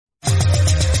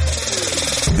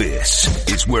This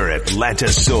is where Atlanta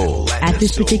soul At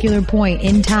this particular point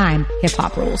in time,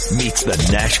 hip-hop rules. meets the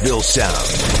Nashville sound.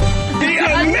 The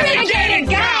unmitigated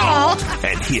gal!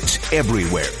 And hits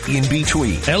everywhere in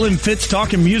between. Elle and Fitz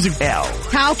talking music. Elle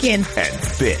Talking. and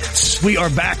Fitz. We are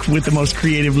back with the most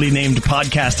creatively named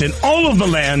podcast in all of the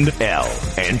land. Elle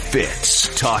and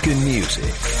Fitz talking music.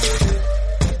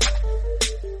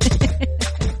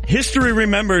 History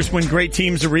remembers when great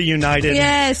teams are reunited.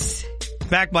 Yes.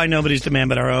 Back by nobody's demand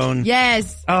but our own.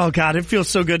 Yes. Oh, God, it feels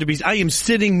so good to be. I am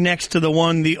sitting next to the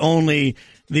one, the only,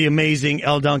 the amazing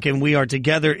Elle Duncan. We are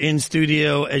together in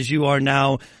studio as you are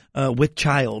now with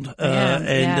child.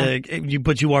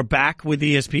 But you are back with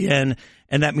ESPN,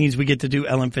 and that means we get to do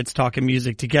Elle and Fitz talking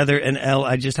music together. And Elle,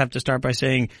 I just have to start by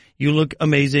saying you look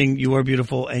amazing, you are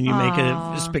beautiful, and you make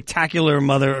a spectacular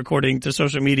mother according to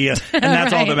social media, and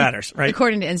that's all that matters, right?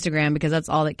 According to Instagram, because that's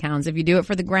all that counts. If you do it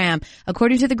for the gram,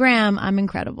 according to the gram, I'm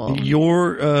incredible.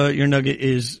 Your nugget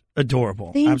is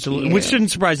adorable. Thank Absolutely. you. Which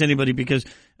shouldn't surprise anybody because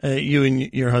you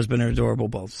and your husband are adorable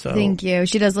both. So Thank you.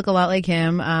 She does look a lot like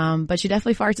him, but she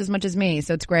definitely farts as much as me,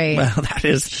 so it's great. Well,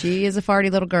 she is a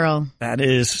farty little girl. That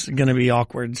is going to be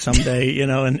awkward someday, you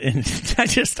know, and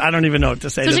I don't even know what to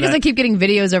say. Especially because I keep getting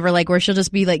videos of her like where she'll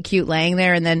just be like cute laying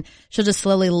there and then she'll just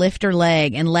slowly lift her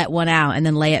leg and let one out and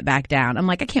then lay it back down. I'm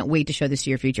like, I can't wait to show this to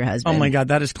your future husband. Oh my God,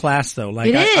 that is class though. Like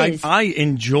it is. I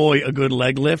enjoy a good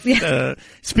leg lift. Yeah.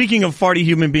 Speaking of farty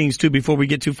human beings too, before we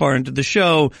get too far into the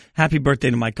show, happy birthday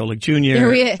to Mike Golick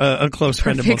Jr., a close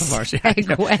friend of both of ours.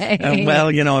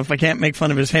 Well, you know, if I can't make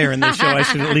fun of his hair in this show, I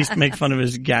should at least make fun of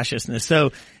his gaseousness.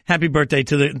 So happy birthday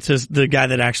to the guy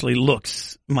that actually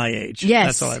looks my age. Yes.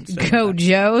 That's all I'm saying. Go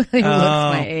Joe. He looks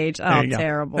my age. Oh,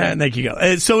 terrible. There you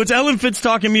go. So it's Elle and Fitz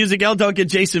talking music. Elle Duncan,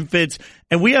 Jason Fitz.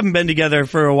 And we haven't been together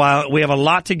for a while. We have a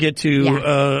lot to get to.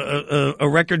 Yeah. A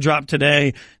record drop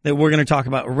today that we're going to talk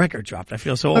about. A record drop. I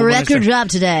feel so old. A record drop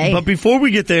today. But before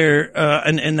we get there,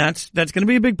 and that's going to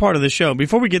be a big part of the show.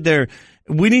 Before we get there,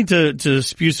 we need to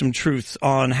spew some truths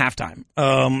on halftime.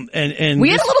 And we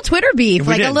had a little Twitter beef,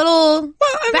 like a little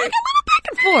back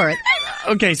and forth.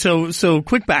 Okay, so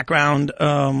quick background.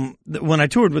 When I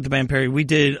toured with the band Perry, we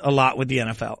did a lot with the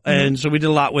NFL. And so we did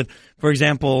a lot with, for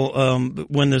example,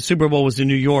 when the Super Bowl was in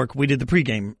New York, we did the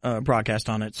pregame broadcast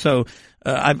on it. So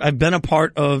I've been a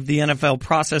part of the NFL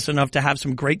process enough to have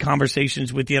some great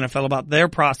conversations with the NFL about their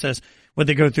process, what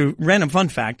they go through. Random fun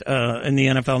fact, in the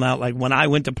NFL now, like when I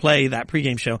went to play that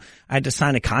pregame show, I had to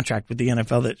sign a contract with the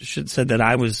NFL that said that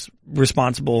I was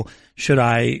responsible should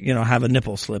I, have a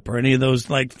nipple slip or any of those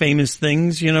like famous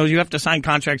things. You have to sign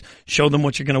contracts, show them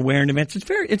what you're going to wear in advance.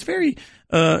 It's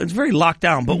very locked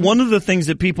down. But one of the things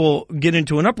that people get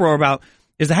into an uproar about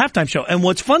is the halftime show. And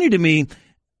what's funny to me,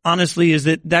 honestly, is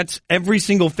that's every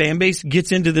single fan base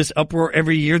gets into this uproar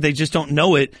every year. They just don't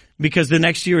know it because the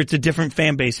next year it's a different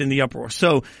fan base in the uproar.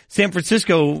 So San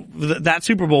Francisco, that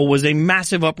Super Bowl was a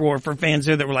massive uproar for fans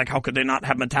there that were like, how could they not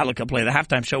have Metallica play the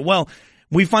halftime show? Well,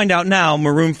 we find out now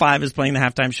Maroon 5 is playing the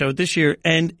halftime show this year.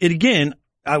 And it again,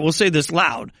 I will say this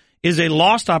loud, is a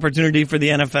lost opportunity for the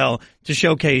NFL to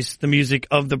showcase the music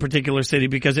of the particular city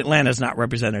because Atlanta's not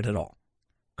represented at all.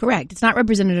 Correct. It's not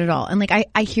represented at all. And like,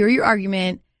 I hear your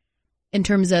argument in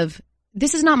terms of,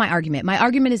 this is not my argument. My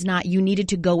argument is not you needed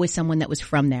to go with someone that was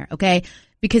from there, okay?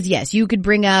 Because yes, you could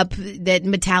bring up that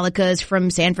Metallica is from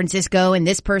San Francisco and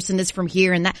this person is from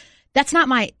here and that. That's not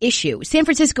my issue. San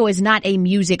Francisco is not a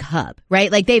music hub, right?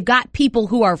 Like they've got people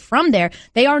who are from there.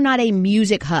 They are not a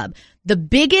music hub. The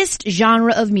biggest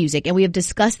genre of music, and we have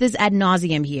discussed this ad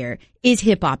nauseum here, is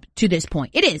hip hop to this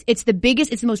point. It is. It's the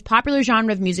biggest, it's the most popular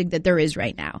genre of music that there is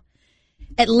right now.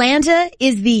 Atlanta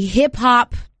is the hip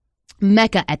hop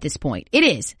mecca at this point. It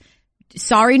is.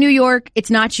 Sorry, New York, it's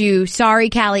not you. Sorry,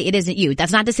 Cali, it isn't you.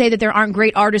 That's not to say that there aren't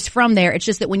great artists from there. It's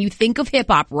just that when you think of hip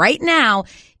hop right now,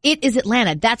 it is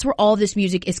Atlanta. That's where all this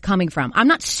music is coming from. I'm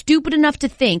not stupid enough to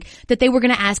think that they were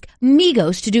going to ask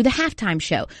Migos to do the halftime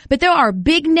show. But there are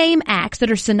big name acts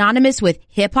that are synonymous with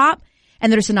hip hop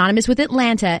and that are synonymous with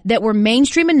Atlanta that were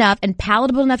mainstream enough and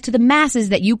palatable enough to the masses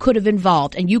that you could have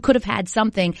involved and you could have had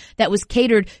something that was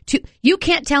catered to. You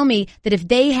can't tell me that if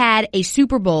they had a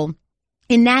Super Bowl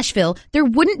in Nashville, there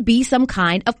wouldn't be some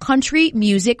kind of country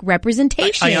music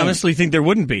representation. I honestly think there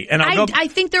wouldn't be. And I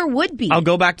think there would be. I'll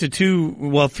go back to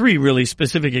three really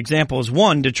specific examples.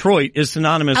 One, Detroit is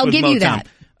synonymous with Motown. I'll give you that.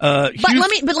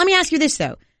 But let me ask you this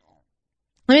though.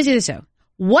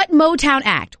 What Motown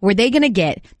act were they going to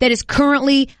get that is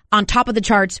currently on top of the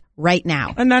charts right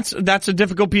now? And that's a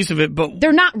difficult piece of it, but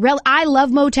they're not I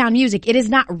love Motown music. It is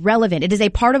not relevant. It is a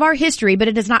part of our history, but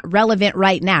it is not relevant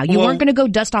right now. You weren't going to go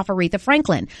dust off Aretha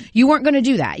Franklin. You weren't going to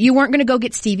do that. You weren't going to go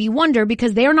get Stevie Wonder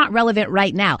because they are not relevant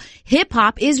right now. Hip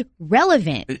hop is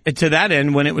relevant. To that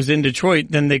end, when it was in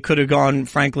Detroit, then they could have gone,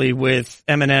 frankly, with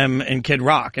Eminem and Kid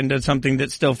Rock and done something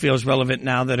that still feels relevant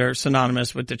now that are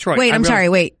synonymous with Detroit. Wait, I'm sorry.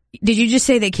 Wait. Did you just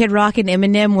say that Kid Rock and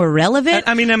Eminem were relevant?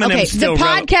 I mean, Eminem's still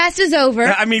relevant. The podcast is over.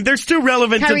 I mean, they're still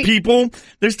relevant to people.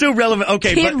 They're still relevant.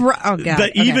 Okay, oh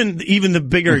God. Even the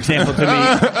bigger example to me.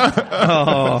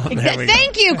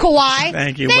 Thank you, Kawhi.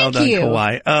 Thank you. Well done,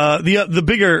 Kawhi. The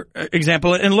bigger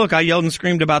example, and look, I yelled and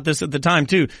screamed about this at the time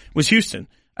too, was Houston.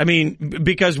 I mean,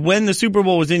 because when the Super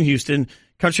Bowl was in Houston,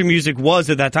 country music was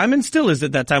at that time and still is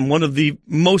at that time one of the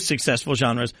most successful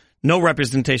genres. No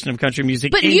representation of country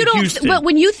music in Houston. But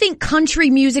when you think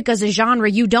country music as a genre,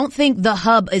 you don't think the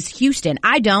hub is Houston.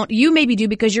 I don't. You maybe do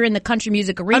because you're in the country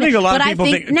music arena. I think a lot of people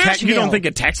think Nashville. You don't think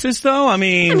of Texas though? I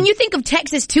mean, you think of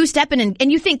Texas two-stepping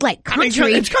and you think like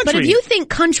country. It's country. But if you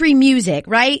think country music,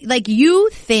 right? Like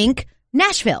you think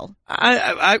Nashville.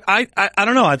 I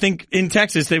don't know. I think in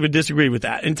Texas they would disagree with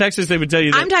that. In Texas they would tell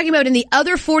you that. I'm talking about in the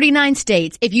other 49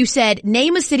 states. If you said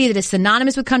name a city that is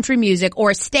synonymous with country music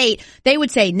or a state, they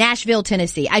would say Nashville,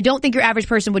 Tennessee. I don't think your average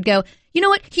person would go, you know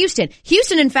what, Houston.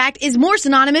 Houston, in fact, is more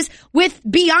synonymous with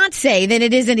Beyonce than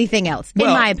it is anything else, in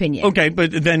my opinion. Okay,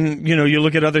 but then, you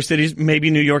look at other cities,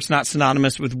 maybe New York's not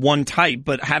synonymous with one type,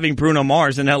 but having Bruno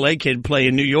Mars, an LA kid, play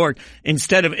in New York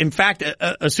instead of, in fact,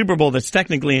 a Super Bowl that's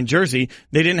technically in Jersey,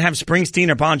 they didn't have Springsteen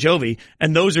or Bon Jovi,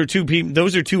 and those are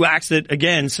two acts that,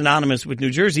 again, synonymous with New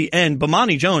Jersey, and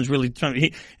Bomani Jones really,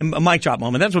 a mic drop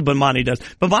moment, that's what Bomani does.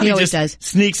 Bomani just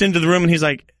sneaks into the room and he's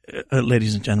like,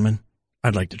 ladies and gentlemen,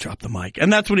 I'd like to drop the mic.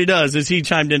 And that's what he does, is he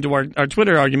chimed into our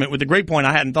Twitter argument with a great point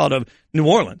I hadn't thought of, New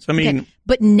Orleans. I mean. Okay.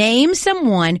 But name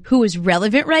someone who is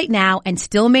relevant right now and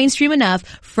still mainstream enough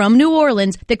from New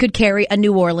Orleans that could carry a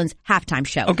New Orleans halftime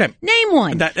show. Okay. Name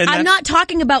one. I'm not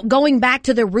talking about going back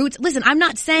to the roots. Listen, I'm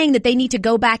not saying that they need to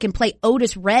go back and play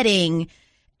Otis Redding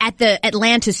at the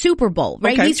Atlanta Super Bowl,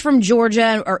 right? Okay. He's from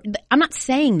Georgia, or I'm not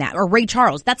saying that, or Ray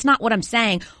Charles. That's not what I'm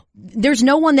saying. There's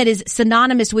no one that is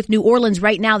synonymous with New Orleans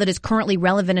right now that is currently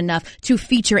relevant enough to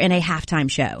feature in a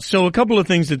halftime show. So a couple of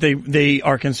things that they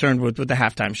are concerned with the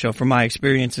halftime show, from my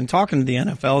experience in talking to the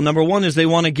NFL. Number one is they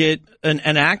want to get an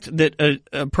act that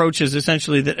approaches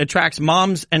essentially that attracts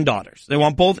moms and daughters. They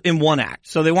want both in one act.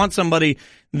 So they want somebody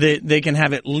that they can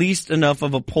have at least enough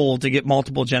of a pull to get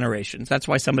multiple generations. That's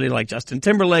why somebody like Justin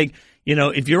Timberlake,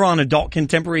 if you're on adult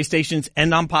contemporary stations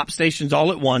and on pop stations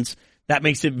all at once, that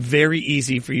makes it very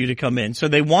easy for you to come in. So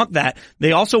they want that.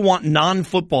 They also want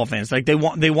non-football fans. Like they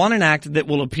want an act that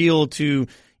will appeal to,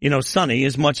 Sonny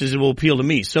as much as it will appeal to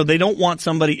me. So they don't want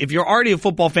somebody, if you're already a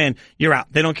football fan, you're out.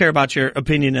 They don't care about your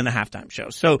opinion in a halftime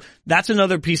show. So that's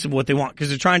another piece of what they want, because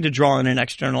they're trying to draw in an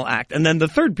external act. And then the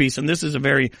third piece, and this is a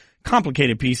very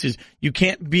complicated piece, is you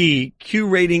can't be Q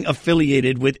rating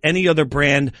affiliated with any other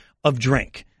brand of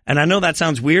drink. And I know that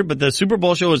sounds weird, but the Super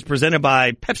Bowl show is presented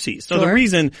by Pepsi. So the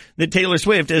reason that Taylor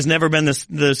Swift has never been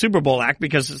the Super Bowl act,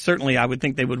 because certainly I would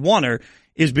think they would want her,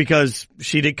 is because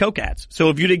she did Coke ads. So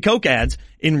if you did Coke ads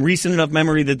in recent enough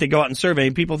memory that they go out and survey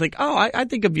and people think, oh, I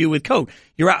think of you with Coke,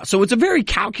 you're out. So it's a very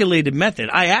calculated method.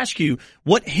 I ask you,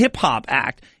 what hip hop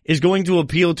act is going to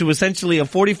appeal to essentially a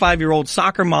 45-year-old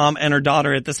soccer mom and her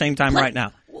daughter at the same time right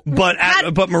now?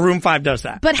 But Maroon 5 does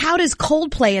that. But how does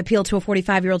Coldplay appeal to a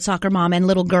 45-year-old soccer mom and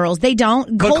little girls? They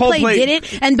don't. Coldplay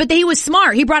didn't. But he was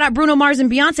smart. He brought out Bruno Mars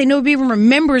and Beyonce. Nobody even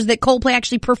remembers that Coldplay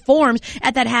actually performed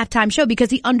at that halftime show,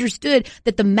 because he understood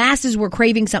that the masses were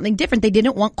craving something different. They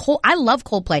didn't want I love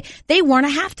Coldplay. They weren't a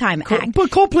halftime act.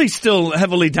 But Coldplay's still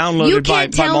heavily downloaded by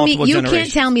multiple generations. You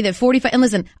can't tell me that 45, and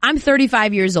listen, I'm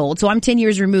 35 years old, so I'm 10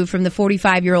 years removed from the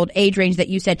 45-year-old age range that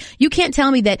you said. You can't tell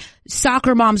me that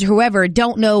soccer moms or whoever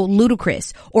don't know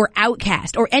Ludacris or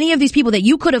Outkast or any of these people that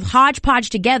you could have hodgepodge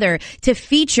together to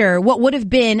feature what would have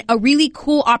been a really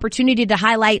cool opportunity to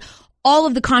highlight all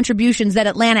of the contributions that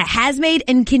Atlanta has made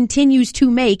and continues to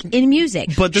make in music.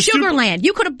 But Sugarland,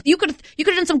 you could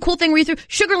have done some cool thing where you threw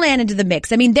Sugarland into the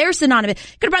mix. I mean, they're synonymous.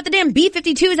 Could have brought the damn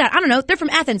B-52s out. I don't know. They're from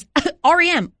Athens.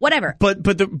 REM, whatever.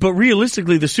 But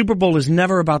realistically, the Super Bowl is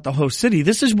never about the host city.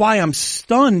 This is why I'm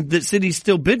stunned that cities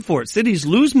still bid for it. Cities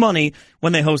lose money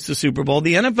when they host the Super Bowl.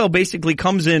 The NFL basically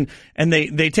comes in and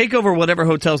they take over whatever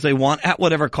hotels they want at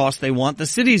whatever cost they want. The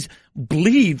cities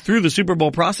bleed through the Super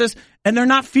Bowl process and they're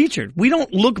not featured. We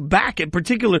don't look back at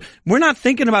we're not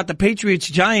thinking about the Patriots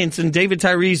Giants and David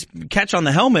Tyree's catch on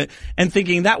the helmet and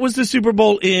thinking that was the Super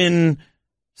Bowl in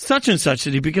such and such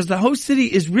city, because the host city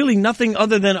is really nothing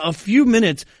other than a few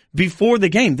minutes before the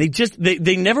game.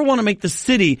 They never want to make the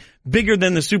city bigger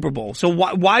than the Super Bowl. So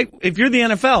why, if you're the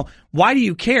NFL, why do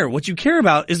you care? What you care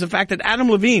about is the fact that Adam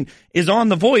Levine is on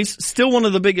The Voice, still one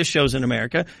of the biggest shows in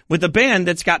America, with a band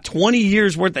that's got 20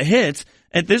 years worth of hits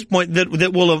at this point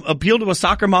that will appeal to a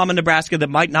soccer mom in Nebraska that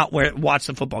might not watch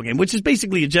the football game, which is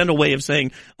basically a gentle way of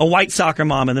saying a white soccer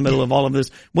mom in the middle of all of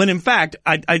this. When in fact,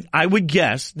 I would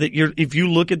guess that if you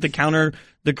look at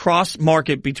the cross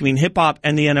market between hip hop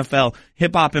and the NFL,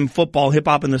 hip hop and football, hip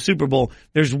hop and the Super Bowl,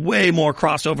 there's way more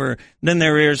crossover than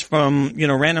there is from,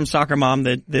 random soccer mom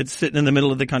that's sitting in the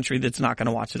middle of the country that's not going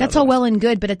to watch it. That's all well and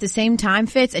good, but at the same time,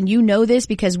 Fitz, and you know this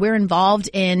because we're involved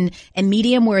in a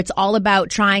medium where it's all about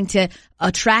trying to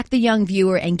attract the young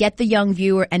viewer and get the young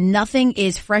viewer, and nothing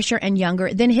is fresher and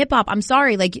younger than hip hop. I'm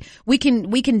sorry, like we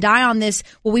can die on this.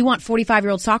 Well, we want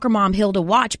 45-year-old soccer mom Hill to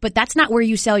watch, but that's not where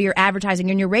you sell your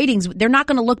advertising and your ratings. They're not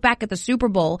going to look back at the Super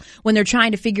Bowl when they're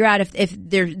trying to figure out if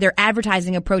their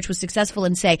advertising approach was successful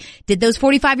and say, did those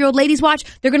 45-year-old ladies watch?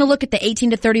 They're going to look at the 18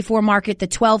 to 34 market, the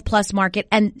 12 plus market,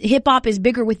 and hip hop is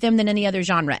bigger with them than any other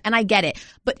genre. And I get it,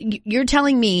 but you're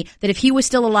telling me that if he was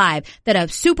still alive, that a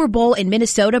Super Bowl in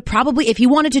Minnesota probably, if he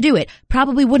wanted to do it,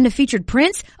 probably wouldn't have featured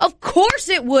Prince? Of course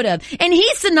it would have. And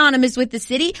he's synonymous with the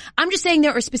city. I'm just saying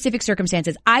there are specific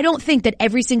circumstances. I don't think that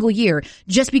every single year,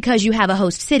 just because you have a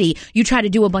host city, you try to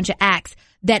do a bunch of acts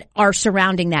that are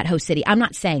surrounding that host city. I'm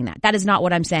not saying that. That is not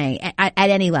what I'm saying at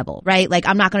any level, right? Like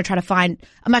I'm not going to try to find,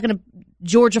 I'm not going to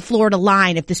Georgia, Florida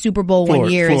line if the Super Bowl one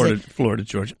year is Florida,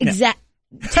 Georgia. Exactly.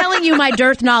 Telling you my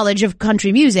dearth knowledge of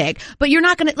country music, but you're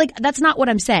not gonna, like, that's not what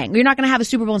I'm saying. You're not gonna have a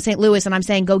Super Bowl in St. Louis and I'm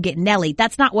saying go get Nelly.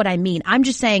 That's not what I mean. I'm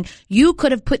just saying you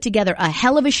could have put together a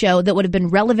hell of a show that would have been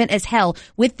relevant as hell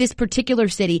with this particular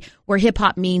city where hip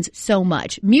hop means so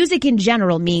much. Music in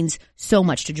general means so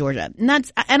much to Georgia.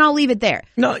 And I'll leave it there.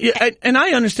 No, yeah, and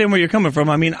I understand where you're coming from.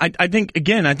 I mean, I think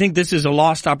this is a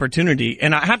lost opportunity,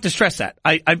 and I have to stress that.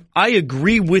 I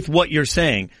agree with what you're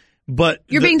saying. But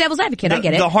you're being devil's advocate. I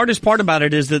get it. The hardest part about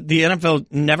it is that the NFL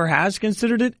never has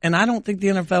considered it, and I don't think the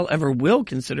NFL ever will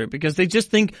consider it because they just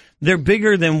think they're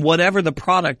bigger than whatever the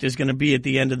product is going to be at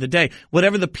the end of the day.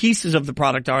 Whatever the pieces of the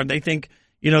product are, they think,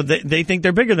 they think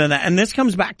they're bigger than that. And this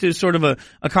comes back to sort of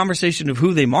a conversation of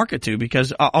who they market to,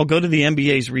 because I'll go to the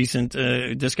NBA's recent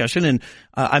discussion, and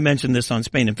I mentioned this on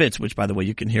Spain and Fitz, which, by the way,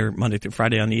 you can hear Monday through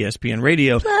Friday on ESPN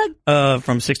Radio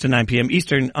from 6 to 9 p.m.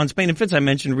 Eastern. On Spain and Fitz, I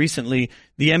mentioned recently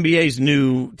the NBA's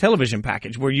new television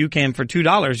package where you can, for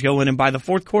 $2, go in and buy the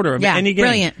fourth quarter of any game.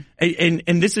 Brilliant.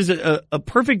 And this is a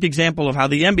perfect example of how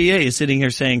the NBA is sitting here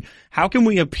saying, how can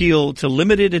we appeal to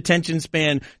limited attention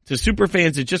span, to super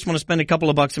fans that just want to spend a couple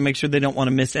of bucks and make sure they don't want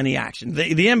to miss any action? The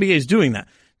NBA is doing that.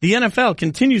 The NFL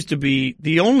continues to be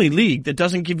the only league that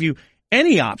doesn't give you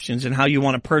any options in how you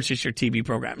want to purchase your TV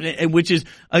program, which is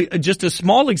just a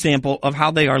small example of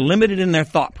how they are limited in their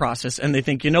thought process. And they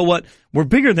think, you know what? We're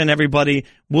bigger than everybody.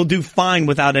 We'll do fine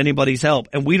without anybody's help,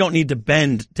 and we don't need to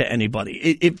bend to anybody.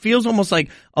 It feels almost like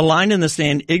a line in the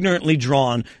sand, ignorantly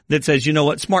drawn, that says, you know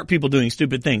what? Smart people doing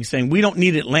stupid things, saying we don't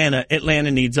need Atlanta. Atlanta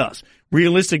needs us.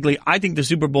 Realistically, I think the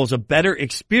Super Bowl is a better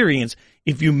experience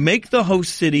if you make the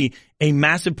host city a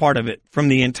massive part of it from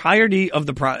the entirety of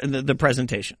the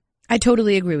presentation. I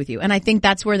totally agree with you. And I think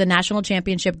that's where the national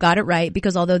championship got it right,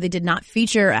 because although they did not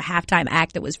feature a halftime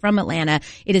act that was from Atlanta,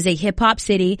 it is a hip hop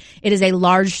city. It is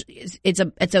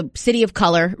it's a city of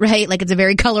color, right? Like it's a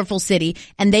very colorful city.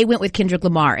 And they went with Kendrick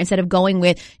Lamar instead of going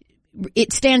with,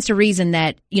 it stands to reason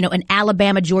that, an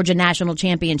Alabama-Georgia national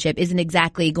championship isn't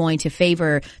exactly going to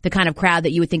favor the kind of crowd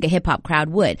that you would think a hip hop crowd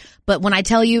would. But when I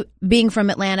tell you, being from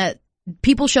Atlanta,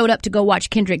 people showed up to go watch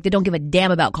Kendrick. They don't give a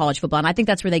damn about college football. And I think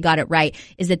that's where they got it right,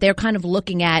 is that they're kind of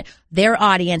looking at their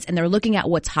audience and they're looking at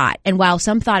what's hot. And while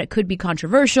some thought it could be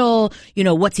controversial,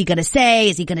 what's he going to say?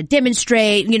 Is he going to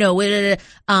demonstrate?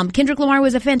 Kendrick Lamar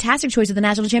was a fantastic choice of the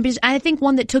national championship. I think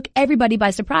one that took everybody by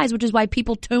surprise, which is why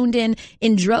people tuned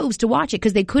in droves to watch it,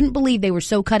 because they couldn't believe they were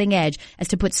so cutting edge as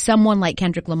to put someone like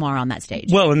Kendrick Lamar on that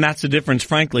stage. Well, and that's the difference,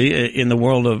 frankly, in the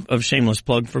world of shameless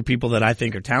plug for people that I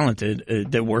think are talented,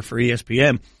 that work for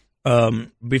ESPN.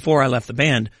 Before I left the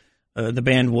band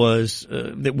was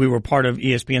that we were part of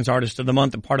ESPN's Artist of the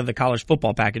Month and part of the college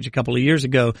football package a couple of years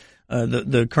ago.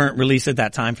 The current release at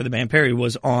that time for the band Perry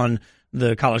was on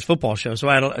the college football show. So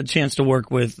I had a chance to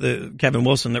work with Kevin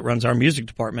Wilson that runs our music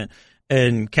department.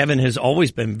 And Kevin has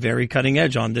always been very cutting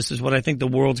edge on, this is what I think the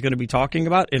world's going to be talking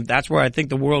about. If that's where I think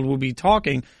the world will be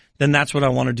talking, then that's what I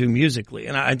want to do musically.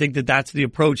 And I think that that's the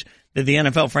approach that the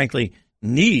NFL, frankly,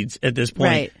 needs at this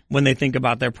point Right. when they think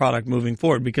about their product moving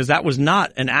forward, because that was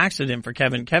not an accident for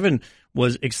Kevin. Kevin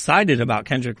was excited about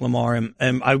Kendrick Lamar, and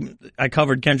I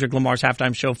covered Kendrick Lamar's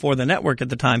halftime show for the network at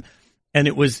the time, and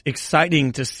it was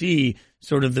exciting to see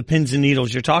sort of the pins and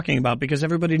needles you're talking about, because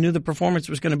everybody knew the performance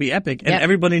was going to be epic, and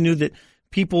everybody knew that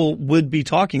people would be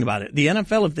talking about it. The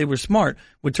NFL, if they were smart,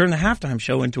 would turn the halftime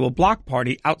show into a block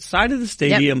party outside of the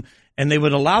stadium, and they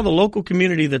would allow the local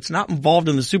community that's not involved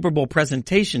in the Super Bowl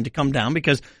presentation to come down,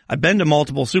 because I've been to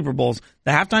multiple Super Bowls.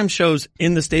 The halftime shows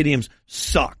in the stadiums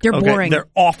suck. They're boring. They're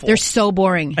awful. They're so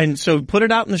boring. And so put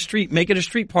it out in the street, make it a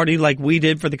street party like we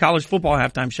did for the college football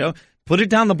halftime show. Put it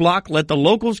down the block, let the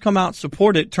locals come out,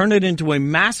 support it, turn it into a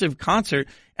massive concert.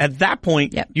 At that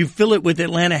point, you fill it with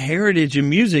Atlanta heritage and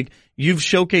music. You've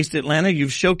showcased Atlanta, you've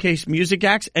showcased music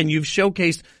acts, and you've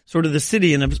showcased sort of the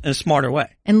city in a smarter way.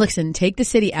 And listen, take the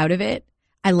city out of it.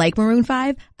 I like Maroon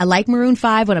 5. I like Maroon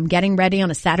 5 when I'm getting ready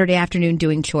on a Saturday afternoon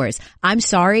doing chores. I'm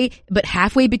sorry, but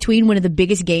halfway between one of the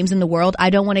biggest games in the world, I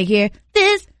don't want to hear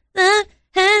this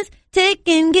has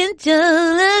taken control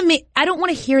of me. I don't want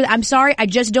to hear that. I'm sorry. I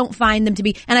just don't find them to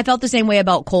be. And I felt the same way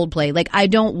about Coldplay. Like, I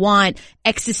don't want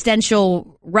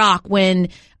existential rock when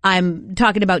I'm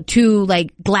talking about two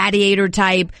like gladiator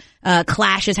type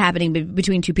clashes happening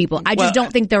between two people. I just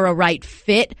don't think they're a right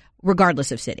fit,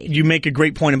 regardless of city. You make a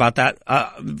great point about that.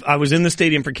 I was in the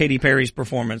stadium for Katy Perry's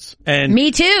performance, and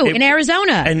me too, in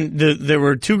Arizona. And there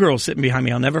were two girls sitting behind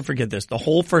me. I'll never forget this. The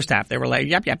whole first half, they were like,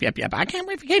 "Yep, yep, yep, yep. I can't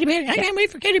wait for Katy Perry. I can't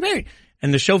wait for Katy Perry."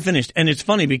 And the show finished, and it's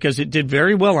funny because it did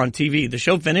very well on TV. The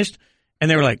show finished, and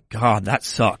they were like, "God, that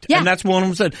sucked." Yeah. And that's what one of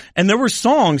them said. And there were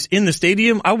songs in the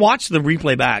stadium. I watched the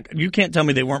replay back. You can't tell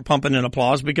me they weren't pumping in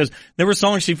applause, because there were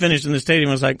songs she finished in the stadium.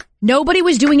 I was like, nobody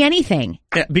was doing anything.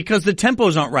 Yeah, because the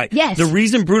tempos aren't right. Yes. The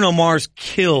reason Bruno Mars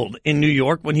killed in New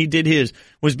York when he did his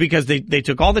was because they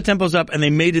took all the tempos up and they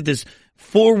made it this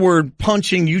forward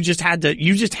punching. You just had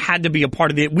to be a part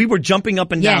of it. We were jumping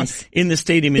up and down in the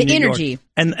stadium in New York. The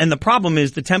energy. And the problem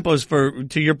is the tempos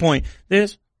to your point,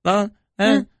 this,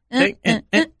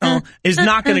 is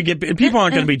not going to get, people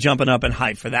aren't going to be jumping up and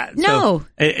hype for that. No.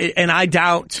 So, and I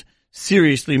doubt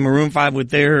seriously Maroon 5 with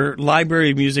their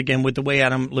library of music and with the way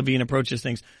Adam Levine approaches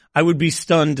things, I would be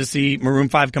stunned to see Maroon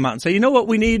 5 come out and say, you know what,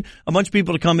 we need a bunch of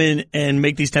people to come in and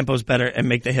make these tempos better and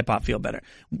make the hip hop feel better.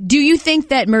 Do you think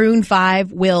that Maroon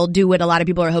 5 will do what a lot of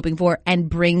people are hoping for and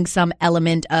bring some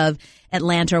element of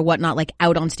Atlanta or whatnot, like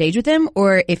out on stage with them?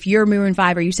 Or if you're Maroon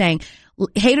 5, are you saying,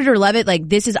 hate it or love it, like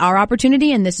this is our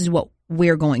opportunity and this is what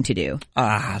we're going to do?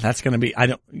 That's going to be,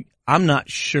 I'm not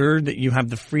sure that you have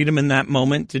the freedom in that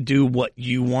moment to do what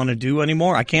you want to do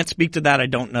anymore. I can't speak to that. I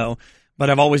don't know. But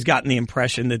I've always gotten the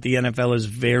impression that the NFL is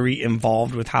very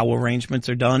involved with how arrangements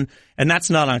are done. And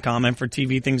that's not uncommon for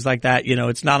TV, things like that. You know,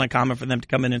 it's not uncommon for them to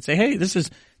come in and say, hey, this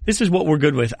is what we're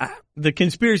good with. The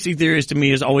conspiracy theorist to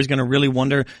me is always going to really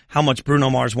wonder how much Bruno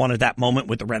Mars wanted that moment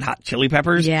with the Red Hot Chili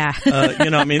Peppers. Yeah. You know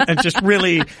what I mean? And just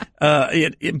really,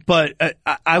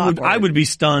 I would be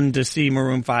stunned to see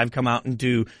Maroon 5 come out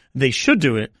and they should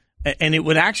do it. And it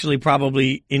would actually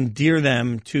probably endear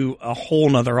them to a whole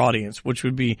nother audience, which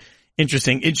would be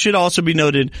interesting. It should also be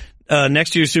noted,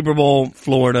 next year's Super Bowl,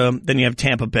 Florida, then you have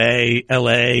Tampa Bay,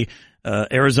 LA,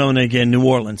 Arizona again, New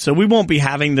Orleans. So we won't be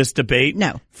having this debate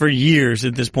for years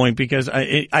at this point, because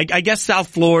I guess South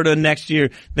Florida next year,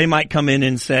 they might come in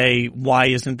and say, why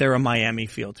isn't there a Miami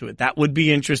feel to it? That would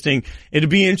be interesting. It'd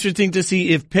be interesting to see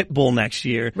if Pitbull next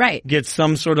year gets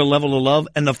some sort of level of love.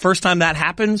 And the first time that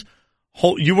happens,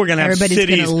 you were going to have everybody's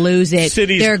going to lose it.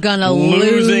 They're going to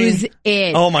lose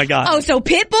it. Oh my God. Oh, so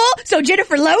Pitbull, so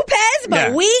Jennifer Lopez,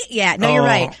 but you're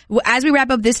right. As we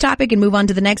wrap up this topic and move on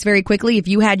to the next very quickly, if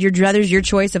you had your druthers, your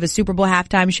choice of a Super Bowl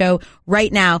halftime show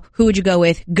right now, who would you go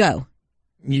with? Go.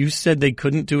 You said they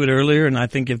couldn't do it earlier, and I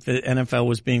think if the NFL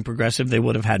was being progressive, they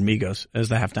would have had Migos as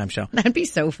the halftime show. That'd be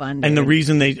so fun, dude. And the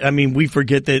reason we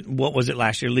forget that, what was it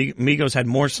last year? Migos had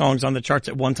more songs on the charts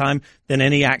at one time than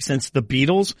any act since the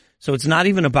Beatles. So it's not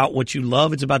even about what you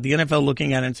love. It's about the NFL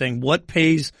looking at it and saying, what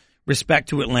pays respect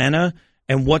to Atlanta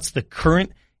and what's the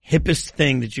current hippest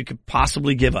thing that you could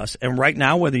possibly give us? And right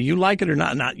now, whether you like it or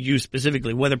not you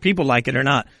specifically, whether people like it or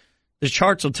not, the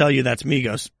charts will tell you that's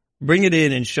Migos. Bring it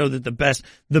in and show that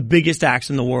the biggest acts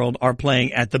in the world are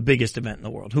playing at the biggest event in the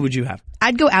world. Who would you have?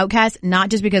 I'd go Outkast, not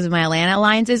just because of my Atlanta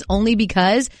alliances, only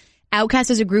because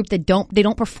Outkast is a group that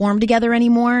don't perform together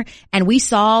anymore. And we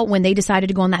saw when they decided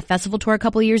to go on that festival tour a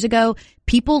couple of years ago,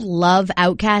 people love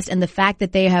Outkast, and the fact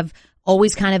that they have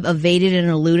always kind of evaded and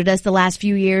eluded us the last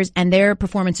few years, and their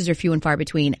performances are few and far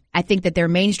between. I think that they're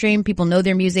mainstream, people know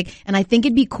their music, and I think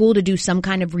it'd be cool to do some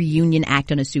kind of reunion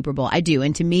act on a Super Bowl. I do.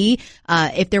 And to me,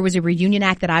 if there was a reunion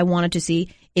act that I wanted to see,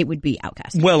 it would be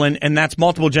Outkast. Well, and that's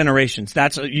multiple generations.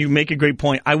 You make a great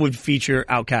point. I would feature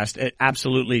Outkast,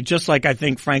 absolutely. Just like I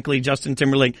think, frankly, Justin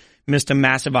Timberlake missed a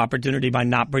massive opportunity by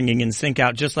not bringing NSYNC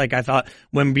out. Just like I thought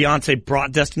when Beyonce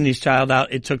brought Destiny's Child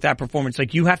out, it took that performance.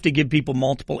 Like, you have to give people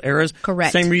multiple eras.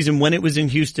 Correct. Same reason when it was in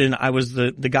Houston, I was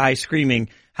the guy screaming,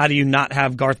 how do you not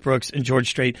have Garth Brooks and George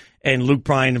Strait and Luke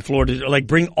Bryan in Florida? Like,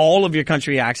 bring all of your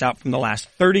country acts out from the last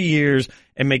 30 years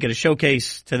and make it a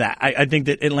showcase to that. I think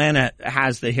that Atlanta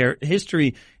has the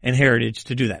history and heritage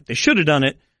to do that. They should have done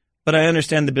it, but I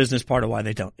understand the business part of why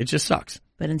they don't. It just sucks.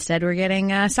 But instead we're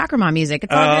getting soccer mom music.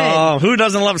 It's all good. Oh, who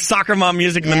doesn't love soccer mom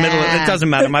music in the middle? It doesn't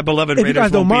matter. My beloved if Raiders you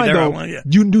guys don't won't mind, be there.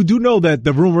 though, you do know that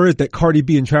the rumor is that Cardi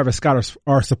B and Travis Scott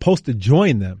are supposed to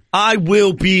join them. I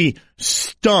will be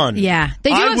stunned. Yeah.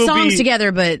 They do have songs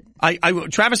together, but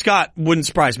Travis Scott wouldn't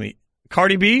surprise me.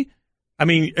 Cardi B, I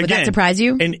mean, would again, that surprise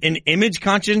you? An image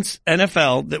conscious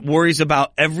NFL that worries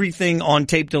about everything on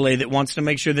tape delay, that wants to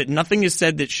make sure that nothing is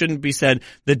said that shouldn't be said,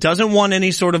 that doesn't want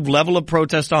any sort of level of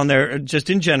protest on there,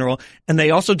 just in general. And they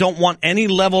also don't want any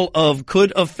level of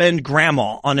could offend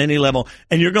grandma on any level.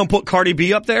 And you're going to put Cardi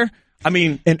B up there? I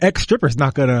mean, an ex-stripper's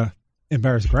not going to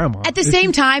embarrass grandma. At the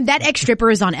same time, that ex-stripper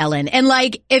is on Ellen. And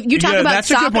like, if you talk about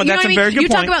soccer, you know what I mean? You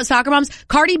talk about soccer moms,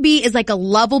 Cardi B is like a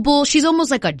lovable, she's almost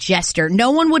like a jester.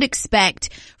 No one would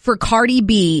expect for Cardi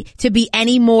B to be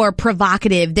any more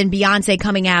provocative than Beyonce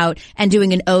coming out and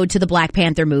doing an ode to the Black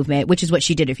Panther movement, which is what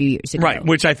she did a few years ago. Right,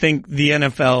 which I think the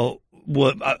NFL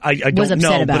I don't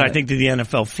know, but I think that the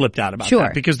NFL flipped out about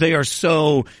that because they are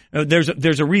so,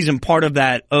 there's a reason part of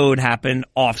that ode happened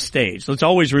off stage. Let's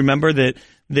always remember that,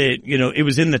 it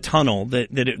was in the tunnel that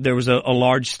there was a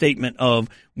large statement of,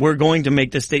 we're going to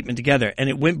make this statement together, and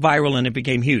it went viral and it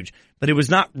became huge. But it was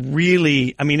not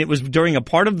really, I mean, it was during a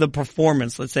part of the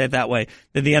performance, let's say it that way,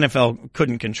 that the NFL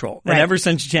couldn't control. Right. And ever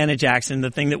since Janet Jackson,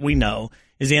 the thing that we know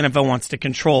is the NFL wants to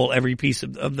control every piece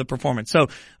of the performance. So,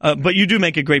 but you do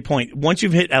make a great point. Once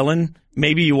you've hit Ellen,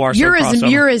 maybe you are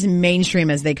you're as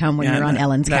mainstream as they come when you're on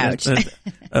Ellen's couch.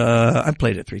 I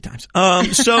played it 3 times.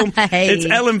 So it's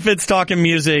Ellen Fitz talking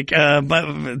music.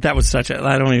 But that was I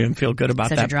don't even feel good about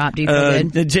that. Such a drop. Do you feel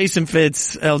good? Jason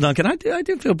Fitz, Elle Duncan. I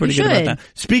do feel pretty good about that.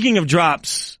 Speaking of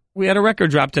drops, we had a record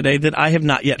drop today that I have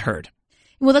not yet heard.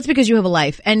 Well, that's because you have a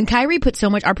life. And Kyrie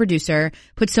our producer,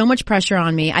 put so much pressure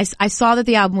on me. I saw that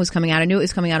the album was coming out. I knew it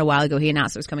was coming out a while ago. He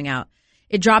announced it was coming out.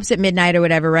 It drops at midnight or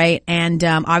whatever, right? And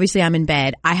obviously I'm in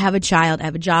bed. I have a child. I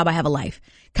have a job. I have a life.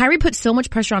 Kyrie put so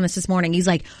much pressure on us this morning. He's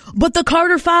like, but the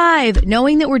Carter 5,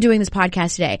 knowing that we're doing this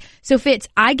podcast today. So Fitz,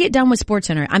 I get done with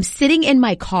SportsCenter. I'm sitting in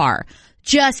my car,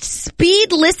 just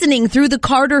speed listening through the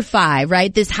Carter 5,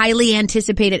 right? This highly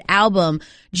anticipated album,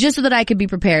 just so that I could be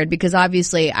prepared, because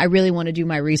obviously I really want to do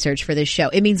my research for this show.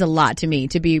 It means a lot to me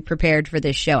to be prepared for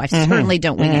this show. I certainly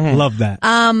don't wing it. Love that.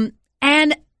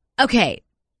 And okay,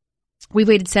 we've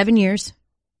waited 7 years.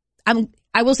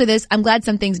 I will say this, I'm glad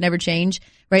some things never change,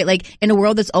 right? Like, in a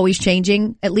world that's always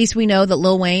changing, at least we know that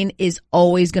Lil Wayne is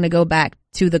always going to go back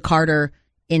to the Carter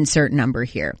insert number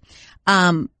here.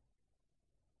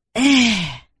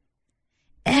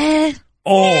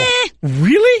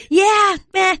 Really? Yeah.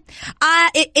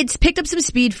 It's picked up some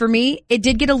speed for me. It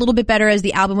did get a little bit better as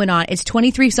the album went on. It's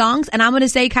 23 songs, and I'm going to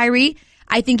say, Kyrie,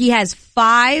 I think he has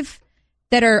 5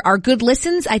 that are good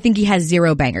listens. I think he has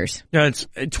 0 bangers. Yeah, it's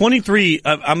 23.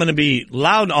 I'm going to be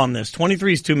loud on this.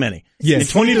 23 is too many.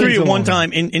 Yes, 23 at one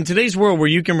time. In today's world where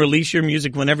you can release your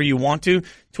music whenever you want to,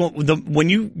 when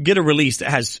you get a release that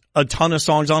has a ton of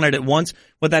songs on it at once,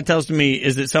 what that tells to me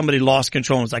is that somebody lost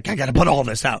control and was like, I got to put all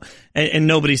this out. And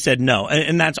nobody said no.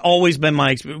 And that's always been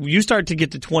my experience. You start to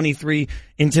get to 23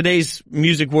 in today's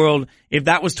music world. If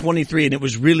that was 23 and it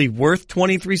was really worth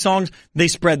 23 songs, they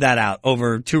spread that out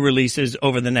over 2 releases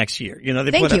over the next year.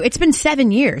 Thank you. It's been 7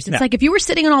 years. It's like, if you were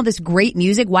sitting on all this great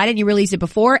music, why didn't you release it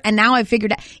before? And now I've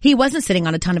figured out he wasn't sitting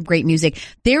on a ton of great music.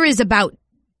 There is about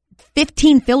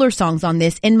 15 filler songs on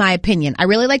this, in my opinion. I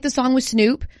really like the song with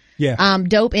Snoop. Yeah.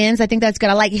 Dope Ends. I think that's good.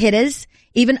 I like Hitters.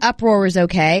 Even Uproar is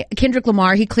okay. Kendrick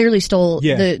Lamar, he clearly stole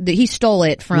he stole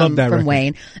it from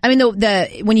Wayne. I mean,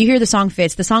 when you hear the song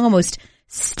Fitz, the song almost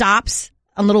stops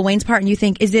on Lil Wayne's part and you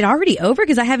think, is it already over?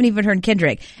 Because I haven't even heard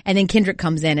Kendrick. And then Kendrick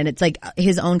comes in and it's like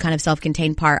his own kind of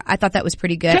self-contained part. I thought that was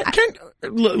pretty good.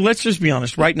 Let's just be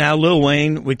honest. Right now, Lil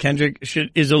Wayne with Kendrick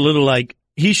is a little like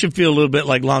he should feel a little bit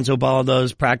like Lonzo Ball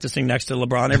does practicing next to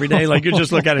LeBron every day. Like you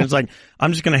just look at it and it's like,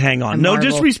 I'm just going to hang on. No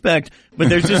disrespect, but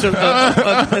there's just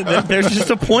there's just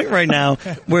a point right now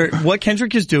where what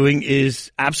Kendrick is doing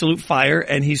is absolute fire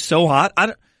and he's so hot.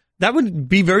 That would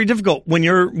be very difficult when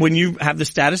you have the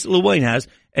status that Lil Wayne has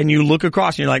and you look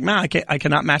across and you're like, man, I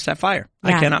cannot match that fire.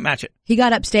 Yeah. I cannot match it. He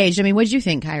got upstaged. I mean, what did you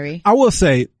think, Kyrie? I will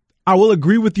say, I will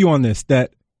agree with you on this,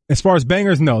 that as far as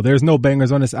bangers, no, there's no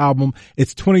bangers on this album.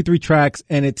 It's 23 tracks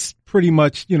and it's pretty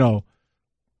much,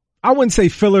 I wouldn't say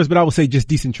fillers, but I would say just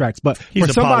decent tracks. But he's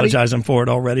apologizing for it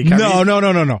already, Kyrie.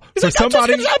 No. He's like, I'm just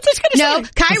gonna say.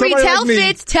 Kyrie,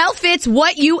 tell Fitz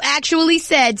what you actually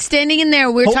said standing in there.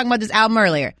 We were talking about this album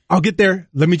earlier. I'll get there.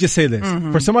 Let me just say this.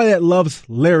 Mm-hmm. For somebody that loves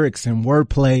lyrics and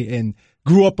wordplay and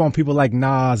grew up on people like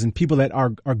Nas and people that are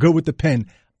good with the pen,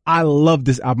 I love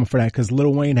this album for that because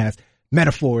Lil Wayne has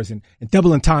metaphors and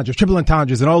double entendres, triple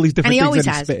entendres, and all these different things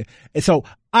that he spit. And so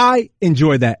I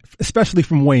enjoy that, especially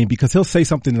from Wayne, because he'll say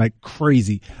something like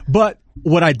crazy. But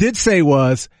what I did say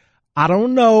was, I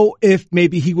don't know if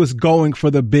maybe he was going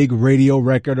for the big radio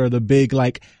record or the big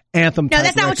anthem. No,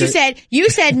 that's not what you said. You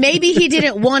said maybe he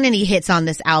didn't want any hits on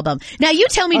this album. Now you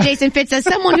tell me, Jason Fitz, as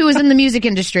someone who is in the music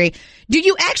industry, do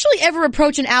you actually ever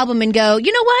approach an album and go,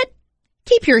 you know what?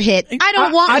 Keep your hit. I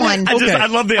don't want one. I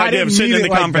love the idea of sitting in the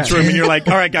conference room and you're like,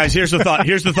 all right, guys, here's the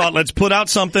thought. Let's put out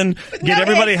something, get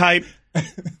everybody hyped.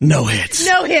 No hits.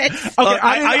 Okay,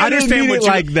 I understand what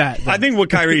like that. I think what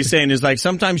Kyrie is saying is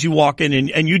sometimes you walk in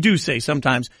and you do say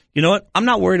sometimes, you know what? I'm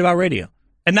not worried about radio.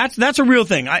 And that's a real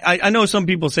thing. I know some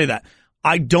people say that.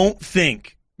 I don't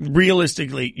think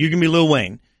realistically you can be Lil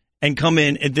Wayne and come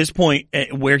in at this point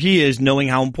where he is, knowing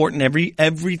how important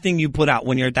everything you put out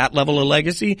when you're at that level of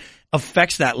legacy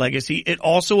affects that legacy. It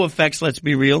also affects, let's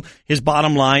be real, his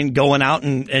bottom line, going out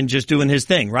and just doing his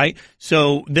thing, right?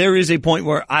 So there is a point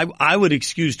where I would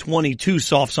excuse 22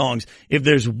 soft songs if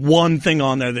there's one thing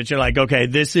on there that you're like, okay,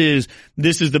 this is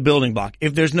the building block.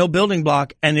 If there's no building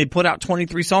block and they put out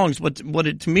 23 songs, what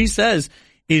it to me says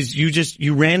is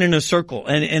you ran in a circle.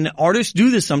 And artists do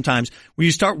this sometimes where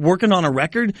you start working on a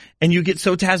record and you get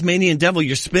so Tasmanian devil,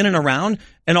 you're spinning around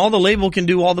and all the label can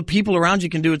do, all the people around you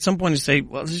can do at some point is say,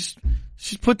 well, just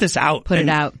put this out. Put it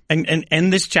out. And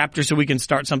end this chapter so we can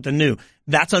start something new.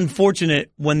 That's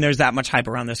unfortunate when there's that much hype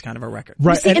around this kind of a record.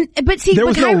 Right. There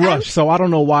was no rush, so I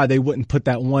don't know why they wouldn't put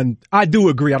that one. I do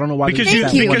agree. I don't know why because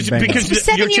they because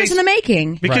 7 years in the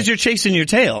making. Because you're chasing your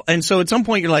tail. And so at some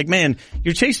point you're like, man,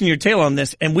 you're chasing your tail on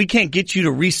this and we can't get you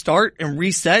to restart and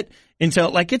reset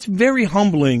until it's very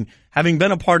humbling. Having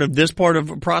been a part of this part of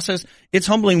a process, it's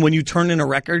humbling when you turn in a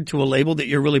record to a label that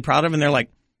you're really proud of and they're like,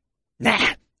 nah.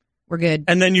 We're good.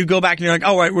 And then you go back and you're like,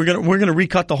 all right, we're gonna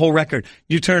recut the whole record.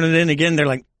 You turn it in again, they're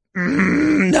like,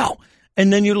 no.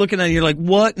 And then you're looking at it, you're like,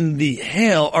 what in the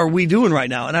hell are we doing right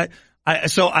now?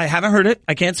 And so I haven't heard it.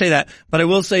 I can't say that, but I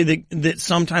will say that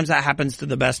sometimes that happens to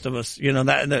the best of us.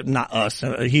 That not us.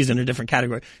 He's in a different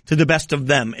category. To the best of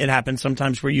them, it happens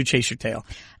sometimes where you chase your tail.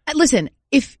 Listen,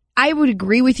 if I would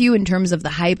agree with you in terms of the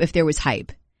hype, if there was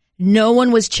hype. No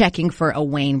one was checking for a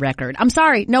Wayne record. I'm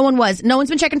sorry. No one was. No one's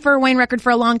been checking for a Wayne record for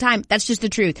a long time. That's just the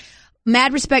truth.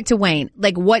 Mad respect to Wayne.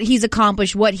 What he's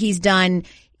accomplished, what he's done.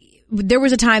 There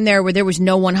was a time there where there was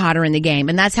no one hotter in the game.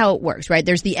 And that's how it works, right?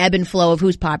 There's the ebb and flow of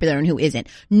who's popular and who isn't.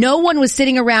 No one was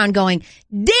sitting around going,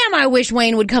 damn, I wish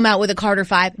Wayne would come out with a Carter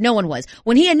 5. No one was.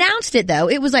 When he announced it though,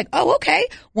 it was like, oh, okay.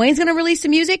 Wayne's going to release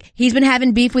some music. He's been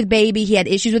having beef with Baby. He had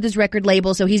issues with his record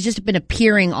label. So he's just been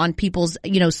appearing on people's,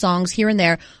 songs here and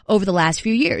there over the last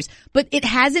few years. But it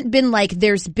hasn't been like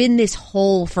there's been this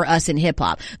hole for us in hip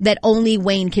hop that only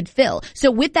Wayne could fill.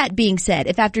 So with that being said,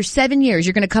 if after 7 years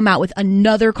you're going to come out with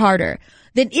another Carter,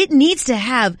 then it needs to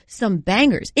have some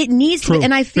bangers. It needs to,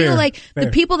 and I feel the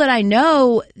people that I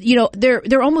know,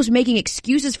 they're almost making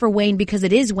excuses for Wayne because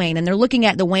it is Wayne, and they're looking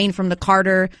at the Wayne from the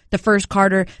Carter, the first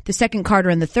Carter, the second Carter,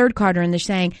 and the third Carter, and they're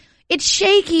saying, it's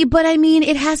shaky, but I mean,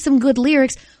 it has some good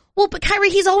lyrics. Well, but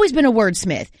Kyrie, he's always been a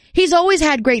wordsmith. He's always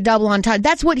had great double entendre.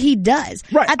 That's what he does.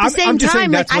 Right. At the same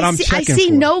time, I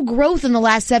see no growth in the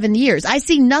last 7 years. I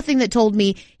see nothing that told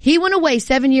me he went away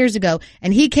 7 years ago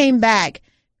and he came back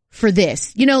for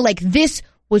this. This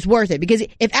was worth it. Because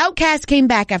if Outkast came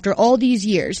back after all these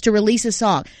years to release a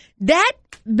song, that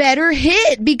better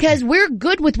hit because we're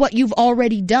good with what you've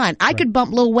already done. I could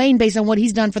bump Lil Wayne based on what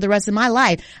he's done for the rest of my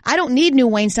life. I don't need new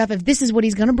Wayne stuff if this is what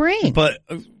he's going to bring. But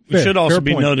it should also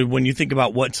be noted when you think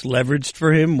about what's leveraged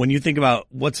for him, when you think about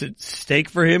what's at stake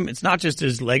for him, it's not just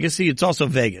his legacy, it's also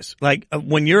Vegas.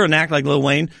 When you're an act like Lil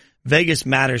Wayne, Vegas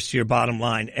matters to your bottom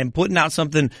line, and putting out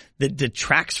something that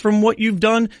detracts from what you've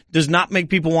done does not make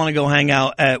people want to go hang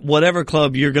out at whatever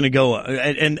club you're going to go.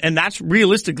 And that's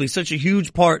realistically such a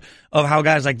huge part of how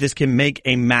guys like this can make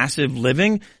a massive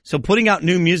living. So putting out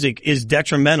new music is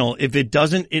detrimental if it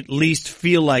doesn't at least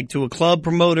feel like to a club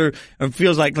promoter, or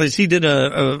feels like, because he did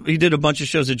a bunch of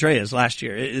shows at Drea's last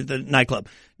year, the nightclub.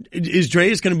 Is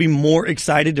Drea's going to be more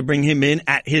excited to bring him in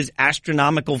at his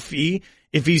astronomical fee?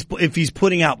 If he's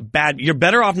putting out bad, you're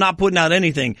better off not putting out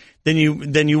anything than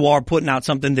you are putting out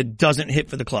something that doesn't hit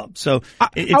for the club. So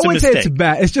it's a mistake. Say it's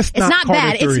bad. It's just not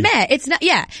bad. Carter 3. It's bad. It's not.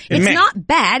 Yeah, it's not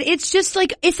bad. It's just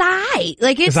like it's alright.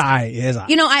 Like it's alright. It's alright.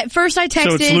 You know, at first I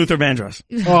texted. So it's Luther Vandross.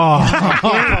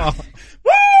 Oh.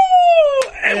 Woo!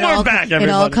 And we're back, everybody. It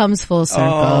all comes full circle.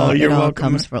 Oh, you're welcome.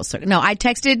 Comes full circle. No, I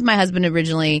texted my husband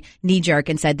originally, knee jerk,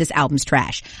 and said this album's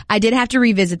trash. I did have to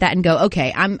revisit that and go,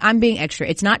 okay, I'm being extra.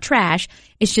 It's not trash.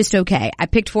 It's just okay. I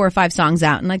picked 4 or 5 songs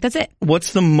out and like, that's it.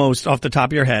 What's the most off the top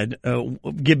of your head?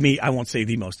 Give me, I won't say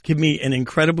the most, give me an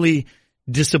incredibly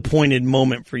disappointed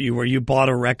moment for you where you bought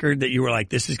a record that you were like,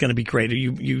 this is going to be great. Or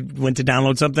you went to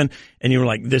download something and you were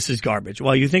like, this is garbage.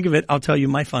 While you think of it, I'll tell you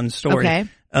my fun story. Okay.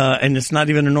 And it's not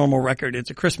even a normal record. It's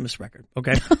a Christmas record.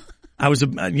 Okay. I was,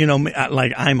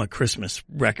 I'm a Christmas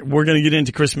record. We're going to get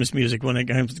into Christmas music when it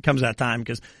comes that time.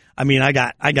 Cause I mean, I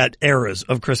got eras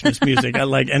of Christmas music.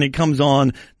 And it comes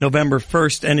on November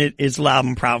 1st and it is loud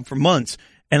and proud for months.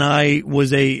 And I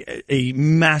was a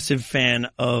massive fan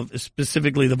of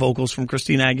specifically the vocals from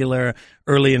Christina Aguilera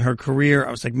early in her career.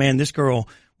 I was like, man, this girl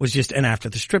was just, and after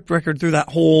the Stripped record, through that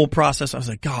whole process, I was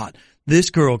like, God,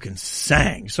 this girl can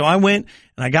sing. So I went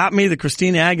and I got me the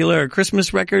Christina Aguilera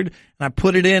Christmas record and I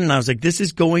put it in and I was like, this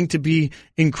is going to be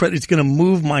incredible. It's going to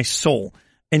move my soul.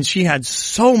 And she had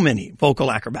so many vocal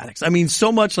acrobatics. I mean,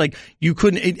 so much like you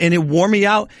couldn't, and it wore me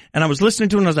out. And I was listening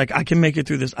to it and I was like, I can make it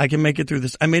through this. I can make it through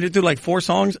this. I made it through like 4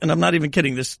 songs and I'm not even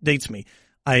kidding. This dates me.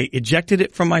 I ejected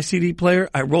it from my CD player.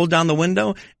 I rolled down the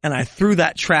window and I threw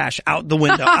that trash out the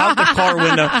window, out the car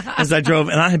window as I drove.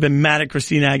 And I have been mad at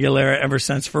Christina Aguilera ever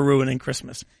since for ruining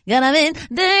Christmas. She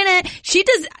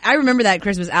does, I remember that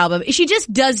Christmas album. She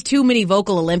just does too many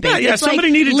vocal Olympics. Yeah, somebody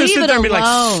like, needed to sit there and be alone.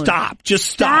 like, stop, just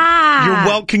stop. You're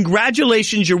well,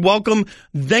 congratulations, you're welcome.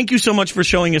 Thank you so much for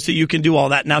showing us that you can do all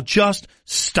that. Now just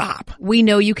stop. We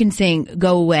know you can sing,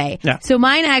 go away. Yeah. So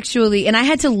mine actually, and I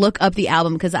had to look up the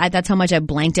album because that's how much I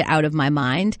blanked it out of my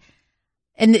mind.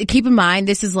 And keep in mind,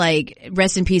 this is like,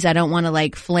 rest in peace, I don't want to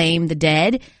like flame the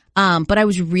dead. But I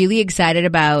was really excited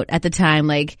about, at the time,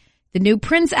 like, the new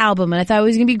Prince album, and I thought it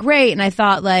was going to be great. And I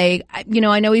thought, like, you know,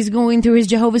 I know he's going through his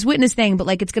Jehovah's Witness thing, but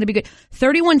like, it's going to be good.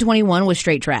 3121 was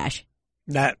straight trash.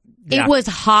 It was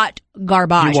hot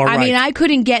garbage. You are right. I mean, I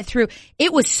couldn't get through.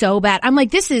 It was so bad. I'm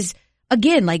like, this is,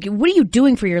 again, like, what are you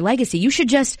doing for your legacy? You should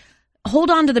just hold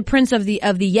on to the Prince of the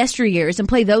yesteryears and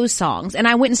play those songs. And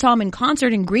I went and saw him in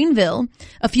concert in Greenville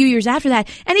a few years after that,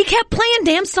 and he kept playing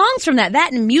damn songs from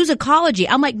that and Musicology.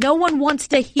 I'm like, no one wants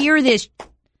to hear this.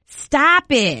 Stop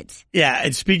it. Yeah,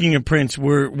 and speaking of Prince,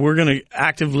 we're going to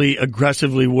actively,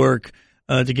 aggressively work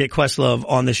to get Questlove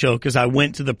on the show, because I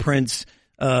went to the Prince,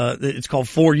 it's called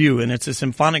For You, and it's a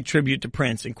symphonic tribute to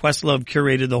Prince, and Questlove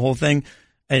curated the whole thing.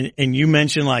 And you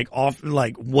mentioned like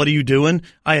what are you doing?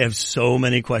 I have so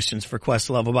many questions for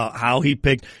Questlove about how he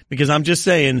picked, because I'm just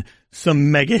saying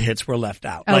some mega hits were left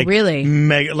out. Oh, really?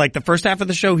 Like the first half of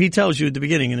the show, he tells you at the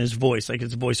beginning in his voice, like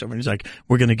it's a voiceover, and he's like,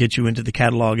 we're going to get you into the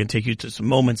catalog and take you to some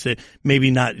moments that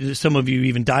maybe not, some of you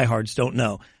even diehards don't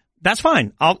know. That's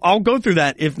fine. I'll go through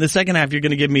that. If in the second half you're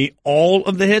going to give me all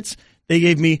of the hits, they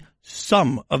gave me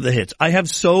some of the hits. I have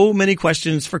so many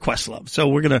questions for Questlove, so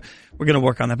we're gonna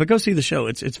work on that. But go see the show;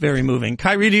 it's very moving.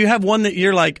 Kyrie, do you have one that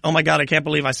you're like, oh my God, I can't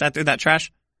believe I sat through that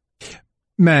trash?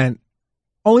 Man,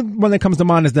 only one that comes to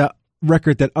mind is the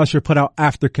record that Usher put out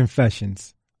after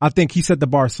Confessions. I think he set the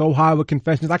bar so high with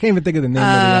Confessions. I can't even think of the name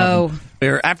of the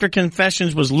album. After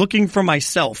Confessions was Looking for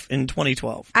Myself in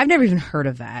 2012. I've never even heard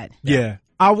of that. Yeah.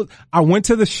 I went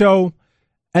to the show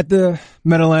at the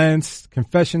Meadowlands.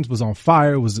 Confessions was on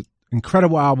fire. It was an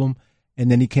incredible album. And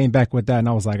then he came back with that, and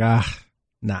I was like,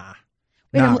 nah.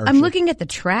 Wait, I'm looking at the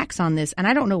tracks on this, and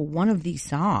I don't know one of these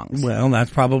songs. Well,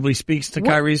 that probably speaks to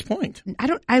Kyrie's point.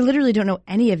 I literally don't know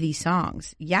any of these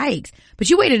songs. Yikes! But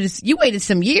you waited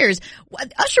some years.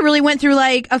 Usher really went through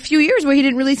like a few years where he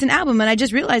didn't release an album, and I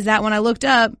just realized that when I looked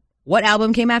up what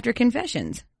album came after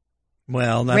Confessions.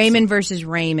 Well, that's Raymond versus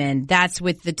Raymond. That's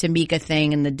with the Tamika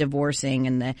thing and the divorcing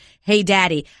and the Hey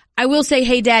Daddy. I will say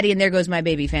Hey Daddy and There Goes My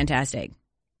Baby. Fantastic.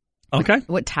 Okay.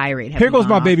 What tirade? Here Goes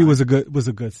My Baby was a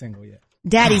good single. Yeah.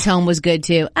 Daddy's Home was good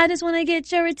too. I just want to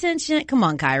get your attention. Come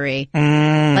on, Kyrie.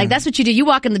 Like, that's what you do. You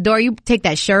walk in the door, you take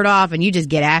that shirt off, and you just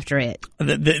get after it.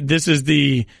 This is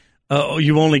the,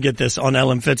 you only get this on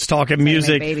Elle and Fitz Talking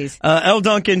Music. Elle,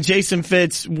 Duncan, Jason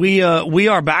Fitz, we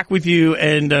are back with you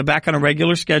and back on a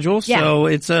regular schedule. Yeah. So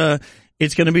it's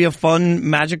going to be a fun,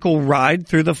 magical ride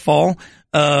through the fall.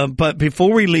 But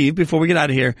before we get out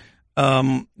of here,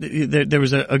 there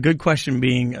was a good question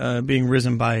being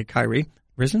risen by Kyrie.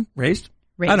 Raised?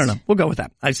 I don't know. We'll go with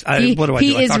that. What do I do?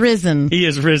 He is risen. He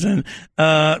is risen.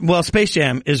 Well, Space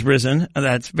Jam is risen.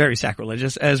 That's very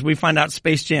sacrilegious. As we find out,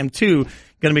 Space Jam 2 going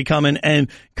to be coming. And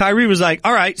Kyrie was like,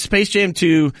 all right, Space Jam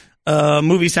 2,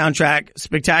 movie soundtrack,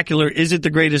 spectacular. Is it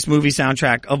the greatest movie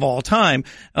soundtrack of all time?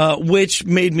 Which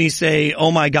made me say,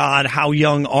 oh my God, how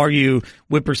young are you,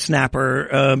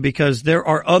 whippersnapper? Because there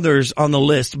are others on the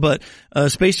list. But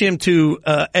Space Jam 2,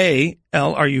 Elle,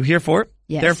 are you here for it?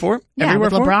 Yes. Therefore, yeah, everywhere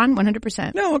with for LeBron,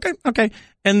 100%. No, okay.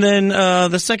 And then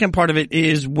the second part of it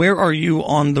is, where are you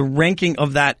on the ranking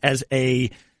of that as a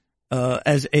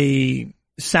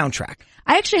soundtrack?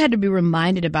 I actually had to be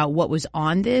reminded about what was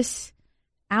on this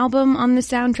album on the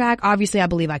soundtrack. Obviously, I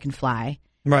Believe I Can Fly.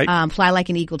 Right. Fly Like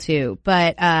an Eagle too.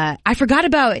 But I forgot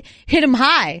about Hit 'Em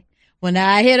High. When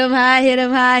I hit 'em high, hit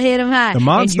 'em high, hit 'em high. The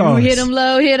Monsters. And you hit 'em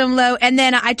low, hit 'em low. And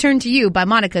then I Turned to You by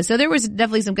Monica. So there was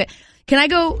definitely some good. Can I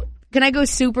go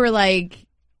super like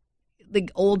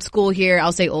old school here?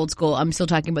 I'll say old school. I'm still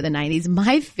talking about the 90s.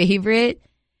 My favorite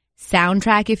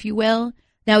soundtrack, if you will.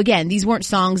 Now again, these weren't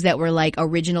songs that were like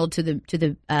original to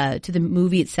the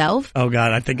movie itself. Oh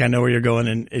God, I think I know where you're going,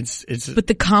 and it's. But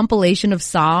the compilation of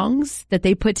songs that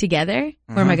they put together.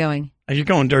 Where am I going? Are you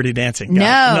going Dirty Dancing?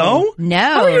 No.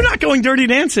 How are you not going Dirty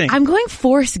Dancing? I'm going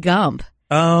Forrest Gump.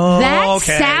 Oh, that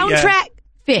okay. soundtrack. Yeah.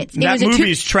 Fits. That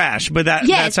movie's trash, but that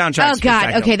soundtrack. Oh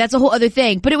God. Okay, that's a whole other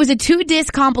thing. But it was a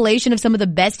 2-disc compilation of some of the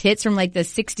best hits from like the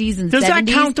 60s and 70s. Does that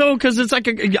count though? Because it's like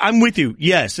I'm with you.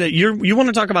 Yes, you want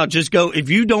to talk about just go. If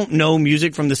you don't know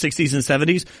music from the 60s and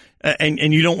 70s,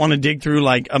 and you don't want to dig through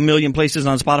like a million places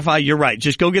on Spotify, you're right.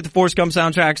 Just go get the Forrest Gump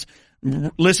soundtracks.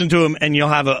 Listen to them, and you'll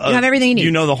have you have everything you need.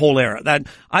 You know the whole era. That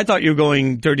I thought you were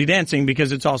going Dirty Dancing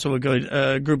because it's also a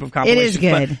good group of compilations. It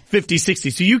is good. 50s,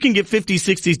 60s. So you can get 50s,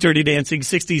 60s Dirty Dancing,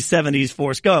 60s, 70s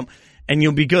Forrest Gump, and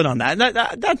you'll be good on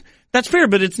that. That's fair,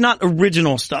 but it's not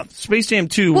original stuff. Space Jam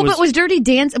 2 but was Dirty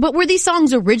Dance? But were these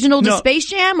songs original to Space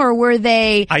Jam, or were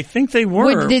they? I think they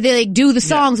were. Did they like do the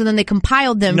songs and then they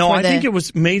compiled them? No, I think it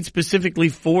was made specifically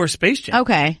for Space Jam.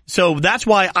 Okay, so that's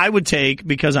why I would take,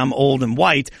 because I'm old and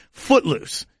white,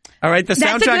 Footloose. All right, the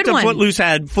soundtrack to Footloose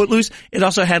had Footloose. It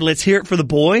also had Let's Hear It for the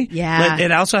Boy. Yeah.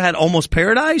 It also had Almost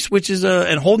Paradise, which is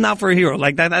and Holding Out for a Hero.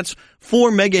 Like that's 4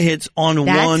 mega hits on one.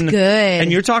 That's good.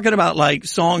 And you're talking about like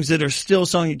songs that are still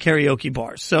sung at karaoke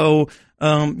bars. So,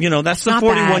 that's the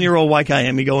 41-year-old white guy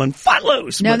in me going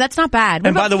Footloose. No, that's not bad. What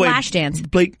and about by the way,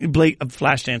 Flashdance? Blake,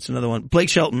 Flashdance, another one. Blake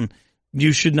Shelton,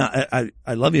 you should not.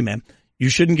 I love you, man. You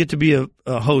shouldn't get to be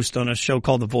a host on a show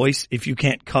called The Voice if you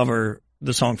can't cover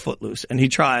the song Footloose. And he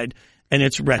tried. And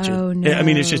it's wretched. Oh, no. I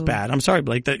mean, it's just bad. I'm sorry,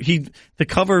 Blake. The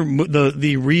cover,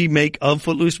 the remake of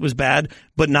Footloose was bad,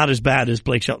 but not as bad as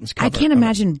Blake Shelton's cover. I can't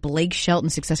imagine Blake Shelton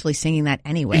successfully singing that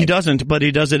anyway. He doesn't, but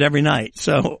he does it every night.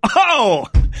 So,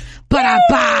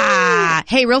 Ba-da-ba!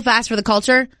 Hey, real fast for the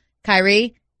culture,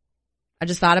 Kyrie. I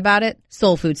just thought about it.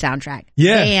 Soul Food soundtrack.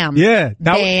 Yeah. Bam. Yeah.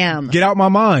 Bam. Get out my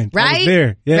mind. Right? I was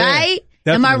there. Yeah. Right?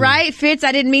 Definitely. Am I right, Fitz?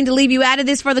 I didn't mean to leave you out of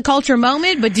this for the culture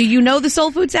moment, but do you know the Soul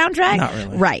Food soundtrack? Not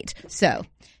really. Right. So,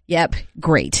 yep.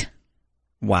 Great.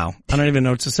 Wow. I don't even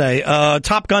know what to say.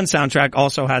 Top Gun soundtrack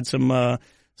also had some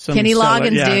Kenny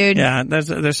Loggins, dude. Yeah.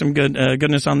 There's some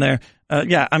goodness on there.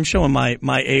 I'm showing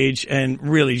my age and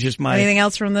really just my anything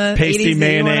else from the pasty 80s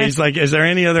mayonnaise. Like, is there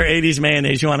any other 80s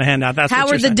mayonnaise you want to hand out? That's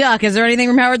Howard the Duck. Is there anything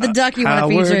from Howard the Duck you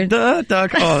want to feature? Howard the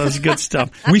Duck. Oh, that's good stuff.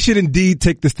 We should indeed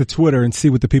take this to Twitter and see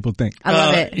what the people think. I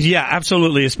love it. Yeah,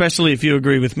 absolutely. Especially if you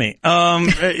agree with me.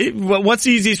 What's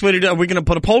the easiest way to do it? Are we going to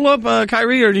put a poll up,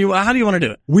 Kyrie, or how do you want to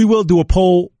do it? We will do a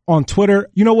poll on Twitter.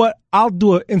 You know what? I'll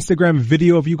do an Instagram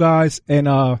video of you guys, and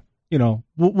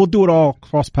we'll do it all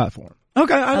cross-platform.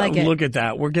 Okay, I like it. Look at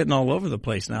that. We're getting all over the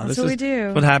place now. That's what we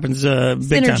do. What happens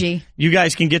big Synergy. time. You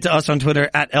guys can get to us on Twitter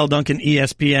at Elle Duncan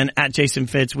ESPN, at Jason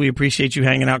Fitz. We appreciate you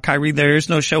hanging out. Kyrie, there is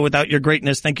no show without your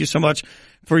greatness. Thank you so much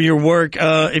for your work.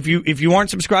 If you aren't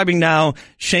subscribing now,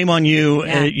 shame on you.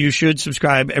 Yeah. You should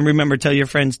subscribe. And remember, tell your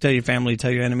friends, tell your family,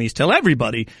 tell your enemies, tell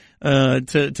everybody,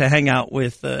 to hang out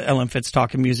with, Elle and Fitz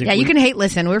talking music. Yeah, you can hate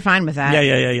listen. We're fine with that.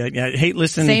 Yeah. Hate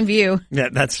listen. Same view. Yeah,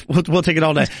 we'll take it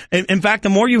all day. In fact, the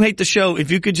more you hate the show,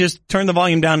 if you could just turn the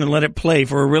volume down and let it play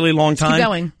for a really long time. Keep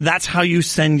going. That's how you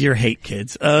send your hate,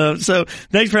 kids. So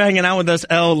thanks for hanging out with us,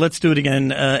 Elle. Let's do it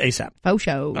again, ASAP. Faux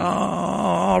show.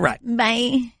 All right.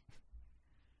 Bye.